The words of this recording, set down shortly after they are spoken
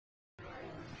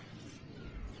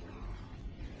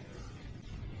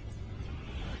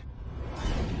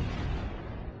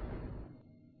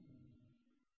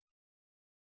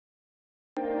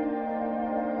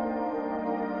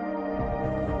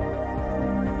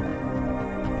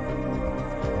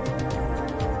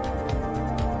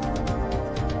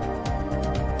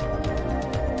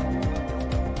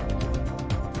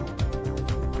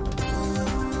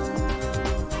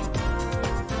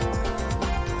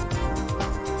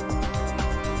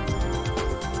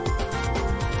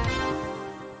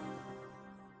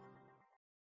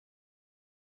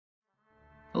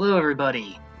Hello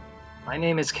everybody, my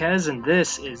name is Kez and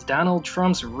this is Donald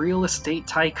Trump's Real Estate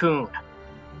Tycoon.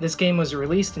 This game was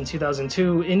released in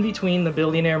 2002 in between the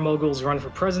billionaire mogul's run for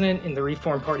president in the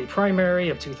Reform Party primary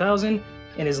of 2000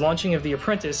 and his launching of The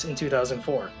Apprentice in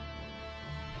 2004.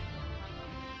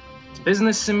 It's a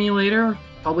business simulator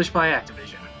published by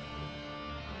Activision.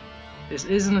 This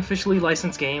is an officially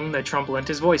licensed game that Trump lent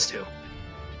his voice to.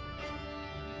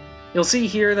 You'll see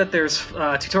here that there's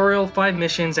a tutorial, 5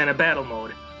 missions, and a battle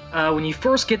mode. When you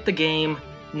first get the game,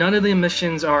 none of the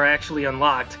missions are actually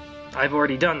unlocked. I've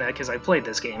already done that because I played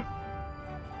this game.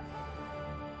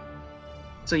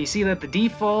 So you see that the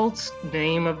default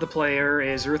name of the player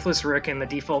is Ruthless Rick and the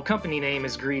default company name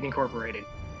is Greed Incorporated.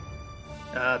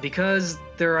 Because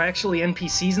there are actually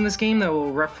NPCs in this game that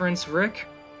will reference Rick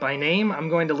by name, I'm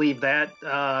going to leave that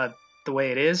the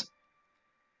way it is.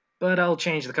 But I'll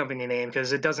change the company name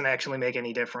because it doesn't actually make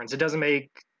any difference. It doesn't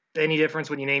make any difference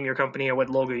when you name your company or what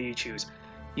logo you choose.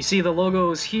 You see the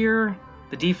logos here.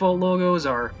 The default logos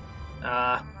are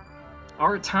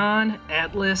Arton,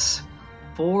 Atlas,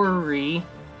 Fori,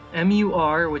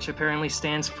 MUR, which apparently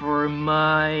stands for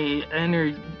my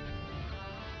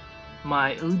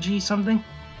Uji something,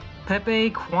 Pepe,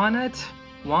 Quanet,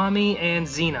 Wami, and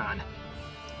Xenon.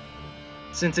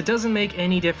 Since it doesn't make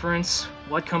any difference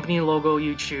what company logo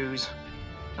you choose,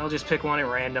 I'll just pick one at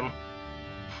random.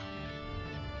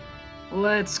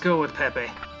 Let's go with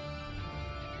Pepe.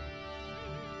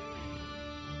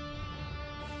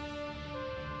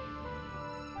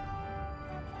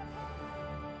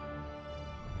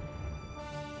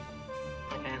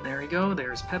 And there we go,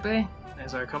 there's Pepe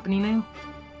as our company name.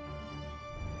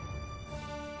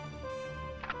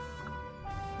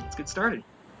 Let's get started.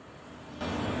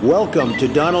 Welcome to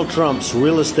Donald Trump's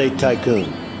Real Estate Tycoon.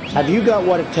 Have you got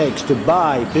what it takes to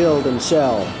buy, build, and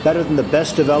sell better than the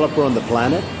best developer on the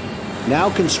planet?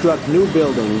 Now construct new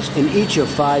buildings in each of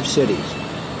 5 cities.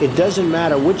 It doesn't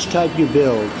matter which type you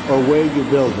build or where you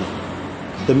build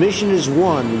them. The mission is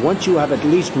won once you have at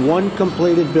least one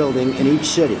completed building in each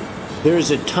city. There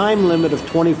is a time limit of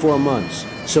 24 months,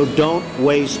 so don't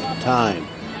waste time.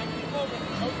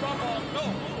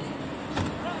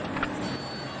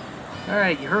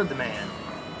 Alright, you heard the man.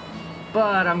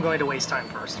 But I'm going to waste time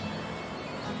first.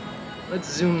 Let's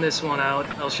zoom this one out.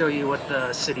 I'll show you what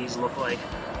the cities look like.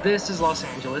 This is Los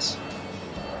Angeles.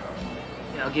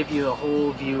 Yeah, I'll give you a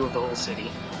whole view of the whole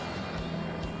city.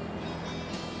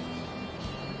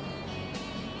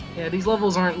 Yeah, these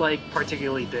levels aren't like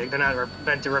particularly big. They're not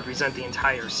meant to represent the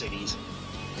entire cities.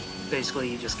 Basically,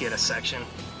 you just get a section.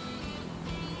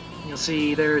 You'll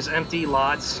see there's empty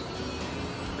lots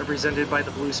represented by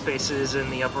the blue spaces in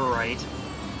the upper right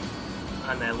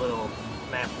on that little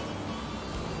map.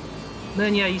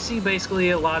 Then yeah, you see basically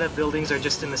a lot of buildings are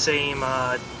just in the same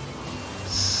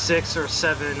 6 or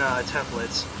 7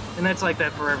 templates, and that's like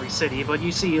that for every city, but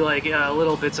you see like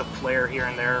little bits of flair here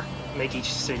and there make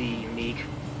each city unique,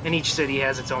 and each city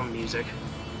has its own music,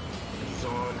 its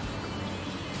own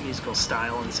musical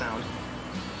style and sound.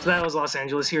 So that was Los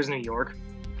Angeles. Here's New York.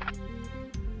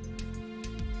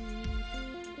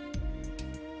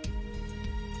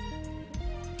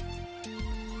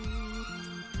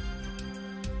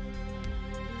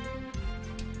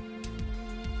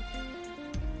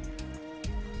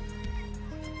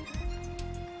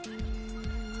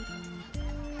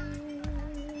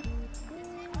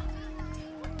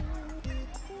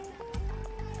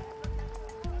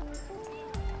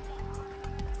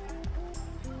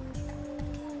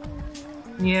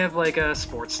 You have like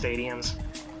sports stadiums.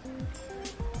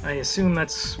 I assume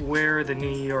that's where the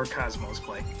New York Cosmos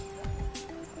play.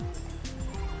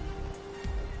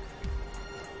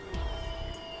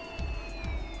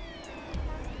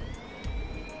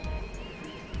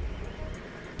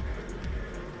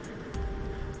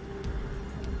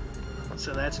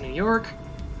 So that's New York.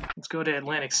 Let's go to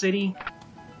Atlantic City.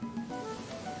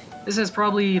 This has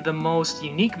probably the most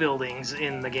unique buildings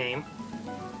in the game.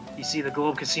 You see the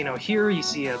Globe Casino here, you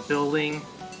see a building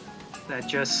that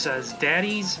just says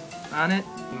Daddy's on it.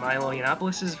 Milo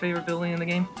Yiannopoulos' his favorite building in the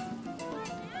game.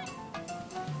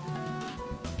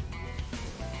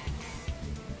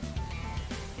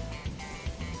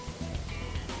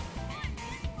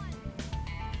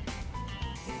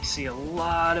 And you see a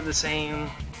lot of the same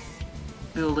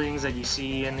buildings that you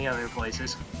see in the other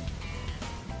places.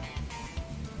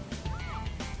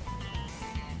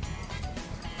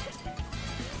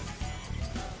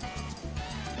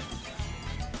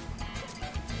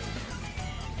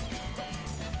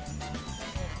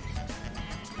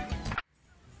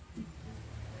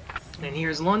 And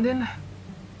here's London.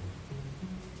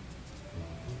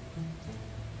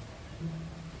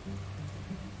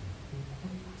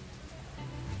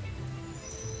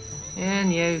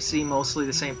 And yeah, you see mostly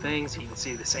the same things. You can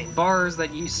see the same bars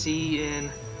that you see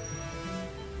in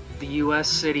the US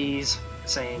cities,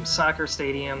 same soccer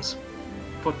stadiums,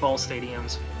 football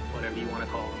stadiums, whatever you want to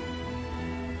call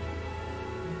them.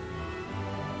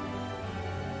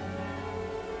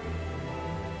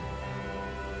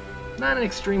 Not an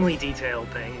extremely detailed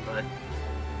thing, but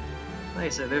like I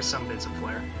said, there's some bits of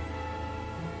flair.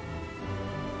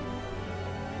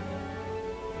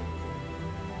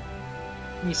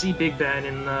 You see Big Ben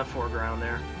in the foreground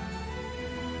there.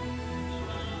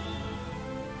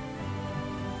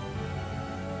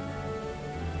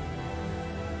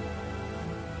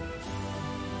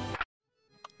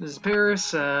 This is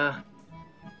Paris. Yeah,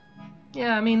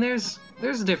 I mean, there's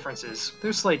differences.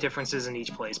 There's slight differences in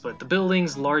each place, but the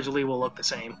buildings largely will look the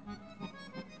same.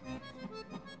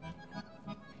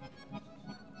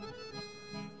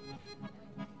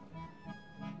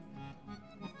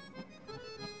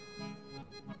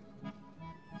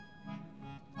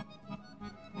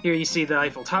 Here you see the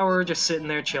Eiffel Tower just sitting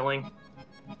there chilling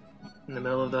in the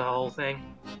middle of the whole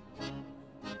thing.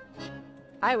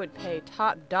 I would pay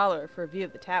top dollar for a view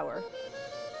of the tower.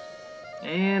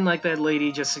 And like that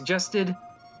lady just suggested,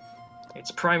 it's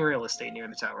prime real estate near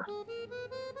the tower.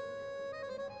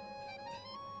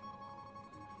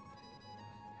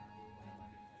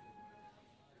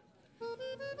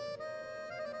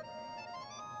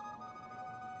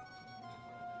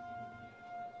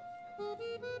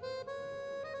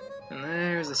 And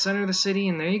there's the center of the city,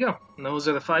 and there you go. And those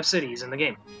are the 5 cities in the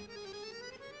game.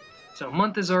 So a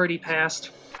month has already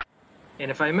passed, and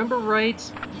if I remember right,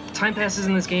 time passes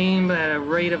in this game at a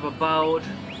rate of about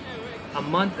a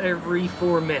month every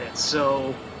 4 minutes.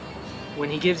 So when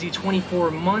he gives you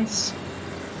 24 months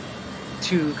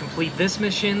to complete this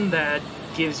mission, that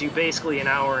gives you basically an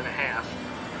hour and a half.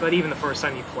 But even the first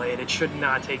time you play it, it should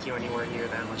not take you anywhere near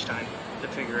that much time to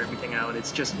figure everything out.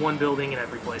 It's just one building in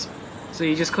every place. So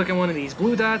you just click on one of these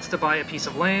blue dots to buy a piece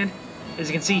of land. As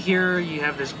you can see here, you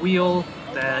have this wheel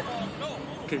that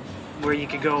where you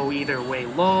could go either way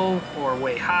low or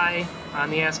way high on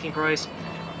the asking price.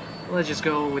 Let's just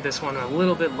go with this one a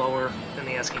little bit lower than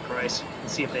the asking price and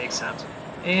see if they accept.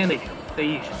 And they do. They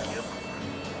usually do.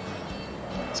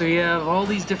 So you have all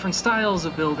these different styles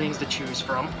of buildings to choose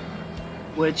from,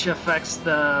 which affects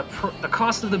the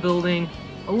cost of the building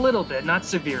a little bit, not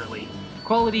severely.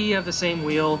 Quality, you have the same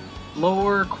wheel.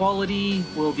 Lower quality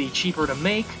will be cheaper to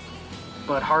make,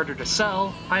 but harder to sell.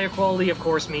 Higher quality, of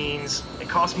course, means it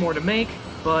costs more to make,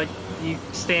 but you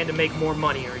stand to make more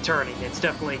money in returning. It's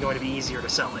definitely going to be easier to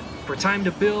sell it. For time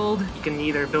to build, you can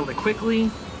either build it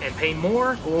quickly and pay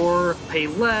more, or pay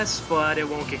less, but it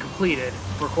won't get completed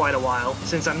for quite a while.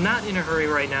 Since I'm not in a hurry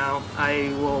right now,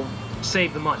 I will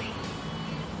save the money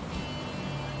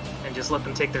and just let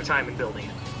them take their time in building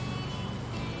it.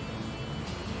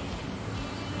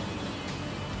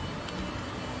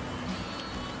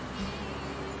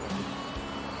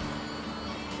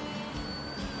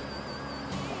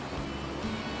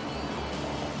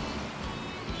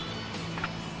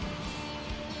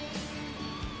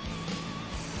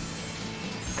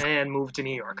 And move to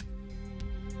New York.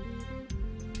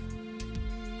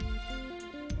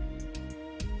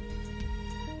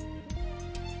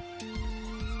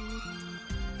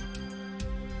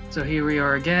 So here we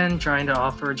are again, trying to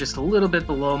offer just a little bit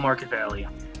below market value.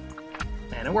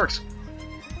 And it works.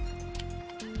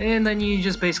 And then you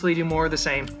just basically do more of the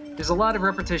same. There's a lot of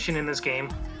repetition in this game.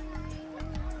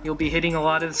 You'll be hitting a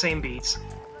lot of the same beats.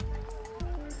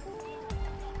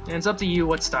 And it's up to you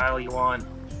what style you want,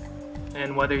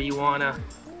 and whether you want to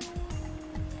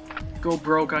go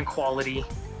broke on quality.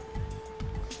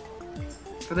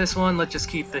 For this one, let's just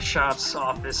keep the shop's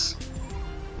office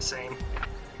the same.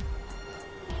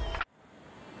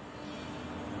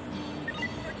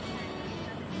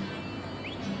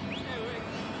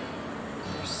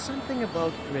 There's something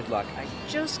about gridlock. I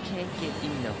just can't get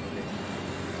enough of it.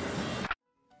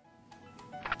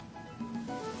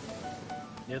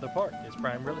 Near the park is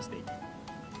prime real estate.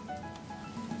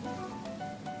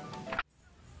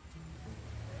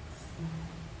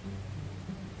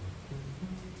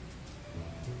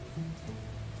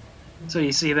 So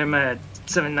you see them at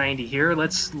 790 here.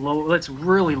 Let's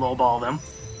really lowball them.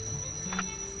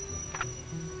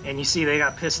 And you see they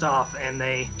got pissed off and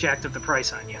they jacked up the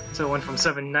price on you. So it went from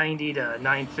 790 to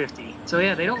 950. So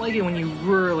yeah, they don't like it when you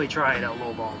really try to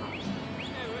lowball them.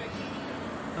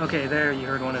 Okay, there you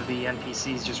heard one of the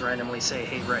NPCs just randomly say,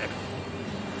 "Hey Rick."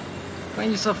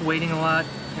 Find yourself waiting a lot,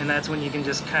 and that's when you can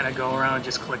just kind of go around,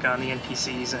 just click on the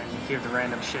NPCs and hear the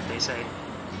random shit they say.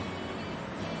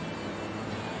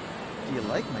 Do you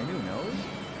like my new nose?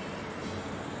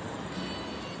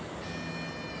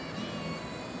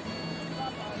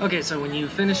 Okay, so when you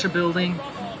finish a building,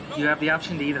 you have the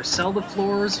option to either sell the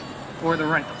floors or to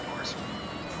rent the floors.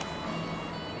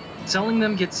 Selling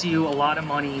them gets you a lot of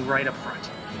money right up front.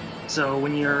 So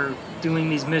when you're doing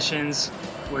these missions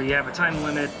where you have a time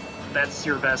limit, that's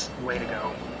your best way to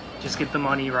go. Just get the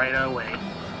money right away.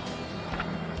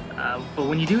 But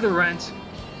when you do the rent,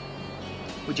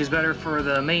 which is better for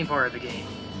the main part of the game,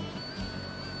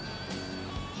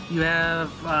 you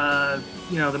have,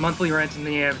 you know, the monthly rent and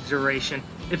then you have duration.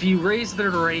 If you raise the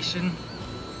duration,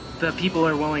 the people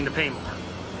are willing to pay more.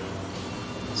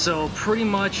 So pretty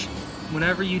much,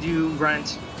 whenever you do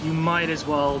rent, you might as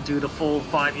well do the full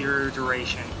 5-year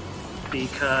duration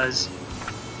because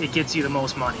it gets you the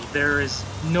most money. There is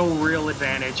no real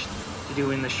advantage to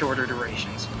doing the shorter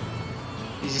durations.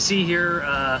 As you see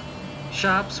here,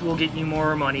 shops will get you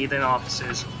more money than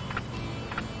offices.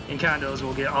 And condos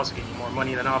will also get you more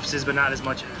money than offices, but not as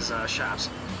much as shops.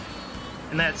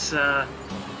 And that's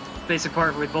basic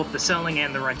part with both the selling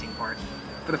and the renting part.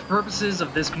 For the purposes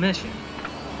of this mission,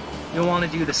 you'll want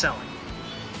to do the selling,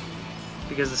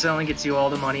 because the selling gets you all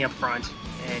the money up front,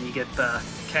 and you get the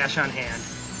cash on hand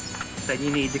that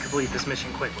you need to complete this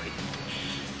mission quickly.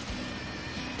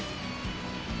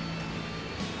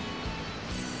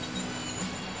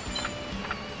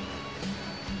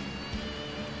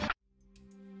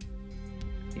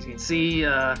 As you can see,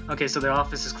 okay, so the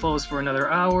office is closed for another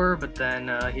hour, but then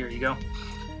here you go.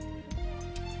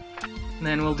 And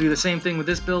then we'll do the same thing with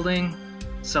this building,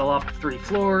 sell off the 3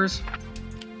 floors.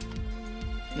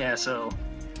 Yeah, so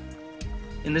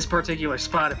in this particular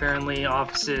spot, apparently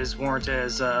offices weren't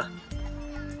as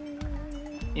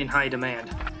in high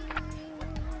demand,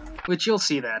 which you'll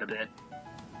see that a bit.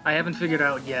 I haven't figured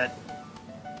out yet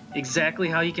exactly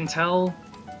how you can tell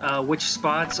which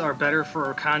spots are better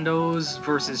for condos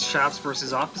versus shops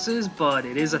versus offices, but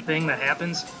it is a thing that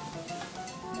happens.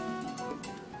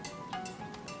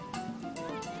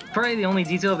 Probably the only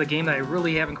detail of the game that I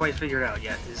really haven't quite figured out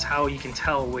yet is how you can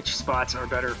tell which spots are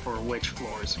better for which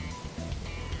floors.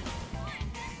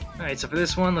 Alright, so for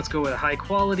this one, let's go with a high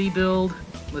quality build.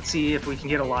 Let's see if we can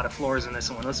get a lot of floors in this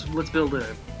one. Let's build a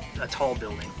tall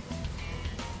building.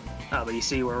 But you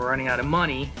see we're running out of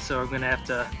money, so we're gonna have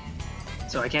to...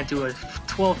 So I can't do a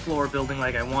 12 floor building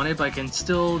like I wanted, but I can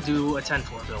still do a 10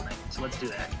 floor building. So let's do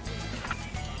that.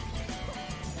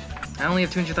 I only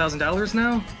have $200,000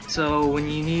 now, so when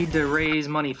you need to raise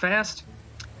money fast,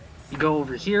 you go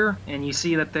over here and you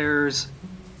see that there's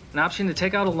an option to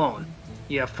take out a loan.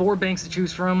 You have 4 banks to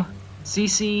choose from: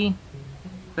 CC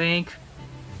Bank,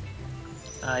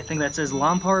 I think that says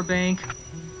Lompar Bank,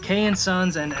 K &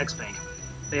 Sons, and X Bank.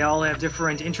 They all have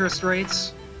different interest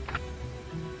rates.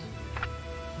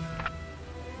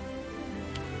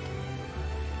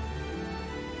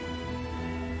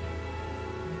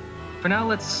 For now,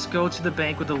 let's go to the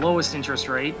bank with the lowest interest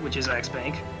rate, which is X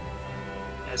Bank,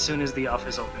 as soon as the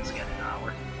office opens again in an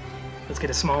hour. Let's get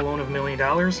a small loan of $1 million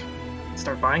and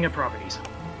start buying up properties.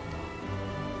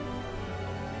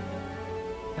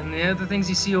 And the other things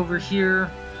you see over here,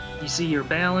 you see your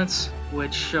balance,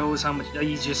 which shows how much...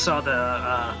 You just saw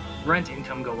the rent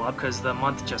income go up because the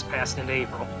month just passed into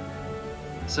April.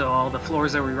 So all the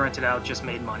floors that we rented out just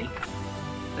made money.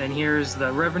 Then here's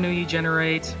the revenue you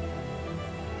generate,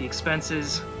 the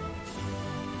expenses.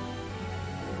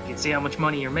 You can see how much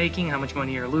money you're making, how much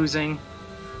money you're losing.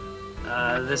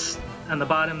 This on the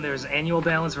bottom, there's annual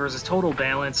balance versus total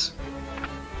balance.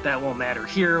 That won't matter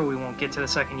here. We won't get to the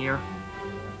second year.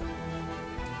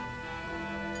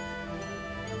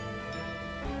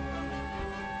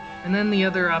 And then the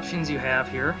other options you have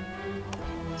here.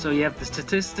 So you have the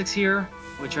statistics here,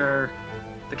 which are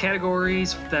the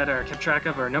categories that are kept track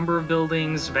of are number of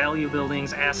buildings, value of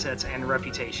buildings, assets, and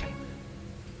reputation,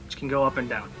 which can go up and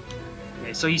down.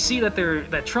 Okay, so you see that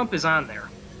that Trump is on there,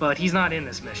 but he's not in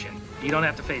this mission. You don't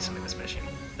have to face him in this mission.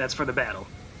 That's for the battle.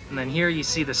 And then here you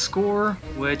see the score,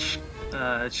 which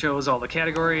shows all the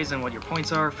categories and what your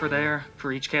points are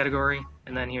for each category.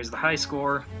 And then here's the high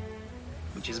score,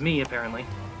 which is me apparently.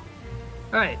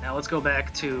 Alright, now let's go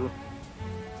back to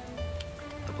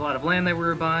the plot of land that we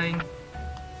were buying.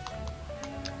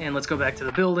 And let's go back to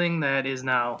the building that is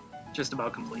now just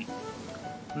about complete.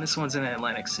 And this one's in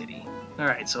Atlantic City.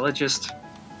 Alright, so let's just...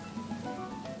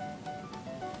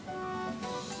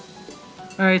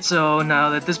 Alright, so now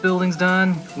that this building's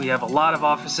done, we have a lot of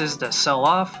offices to sell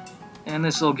off, and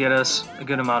this will get us a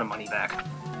good amount of money back.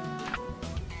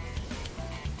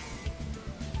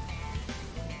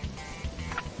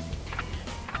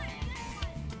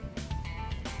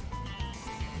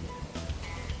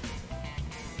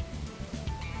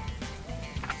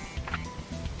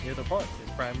 Near the park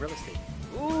is prime real estate.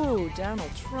 Ooh, Ooh, Donald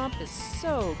Trump is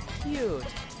so cute.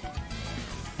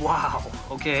 Wow,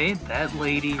 okay, that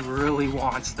lady really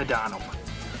wants the Donald.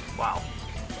 Wow.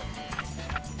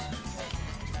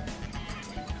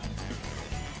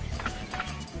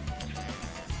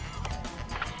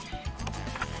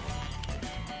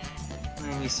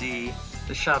 And you see,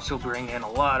 the shops will bring in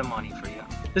a lot of money for you.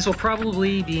 This will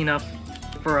probably be enough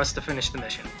for us to finish the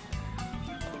mission.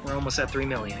 We're almost at 3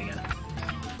 million again.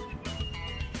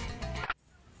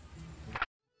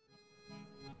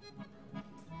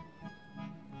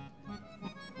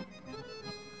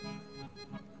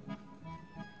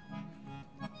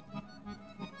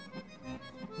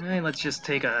 Alright, let's just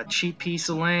take a cheap piece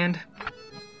of land.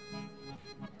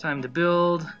 Time to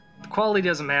build. The quality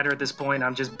doesn't matter at this point,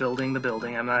 I'm just building the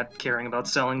building. I'm not caring about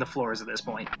selling the floors at this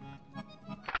point.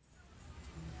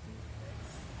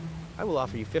 I will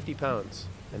offer you 50 pounds,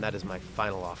 and that is my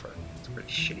final offer. It's a pretty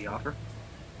shitty offer.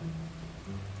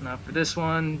 Now for this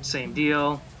one, same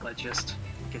deal. Let's just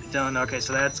get it done. Okay,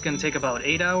 so that's going to take about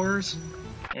 8 hours.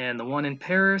 And the one in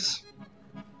Paris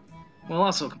will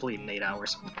also complete in 8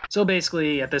 hours. So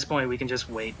basically, at this point, we can just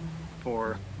wait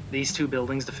for these two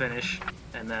buildings to finish,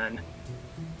 and then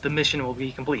the mission will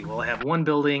be complete. We'll have one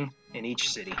building in each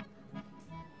city.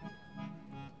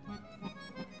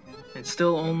 It's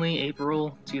still only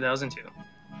April 2002.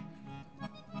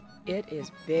 It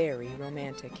is very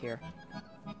romantic here.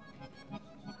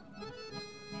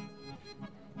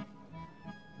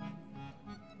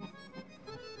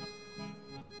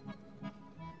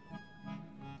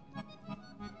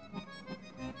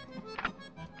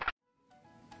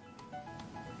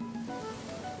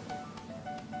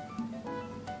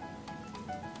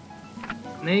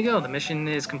 And there you go, the mission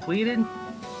is completed.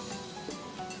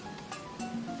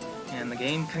 And the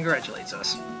game congratulates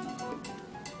us.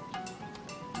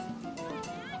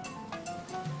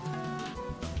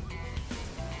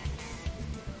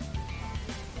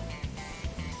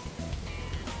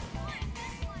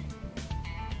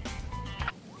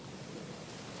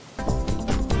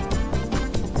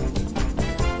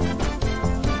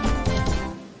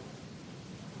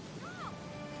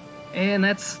 And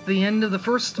that's the end of the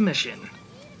first mission.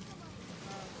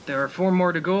 There are 4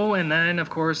 more to go, and then, of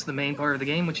course, the main part of the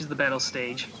game, which is the battle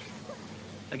stage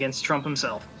against Trump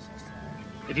himself.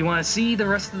 If you want to see the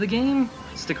rest of the game,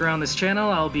 stick around this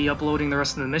channel. I'll be uploading the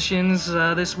rest of the missions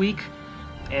this week,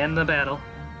 and the battle.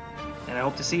 And I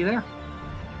hope to see you there.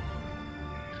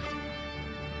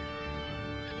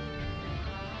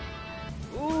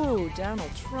 Ooh,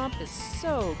 Donald Trump is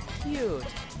so cute.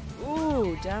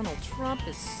 Ooh, Donald Trump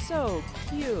is so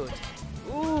cute.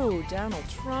 Ooh, Donald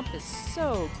Trump is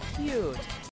so cute.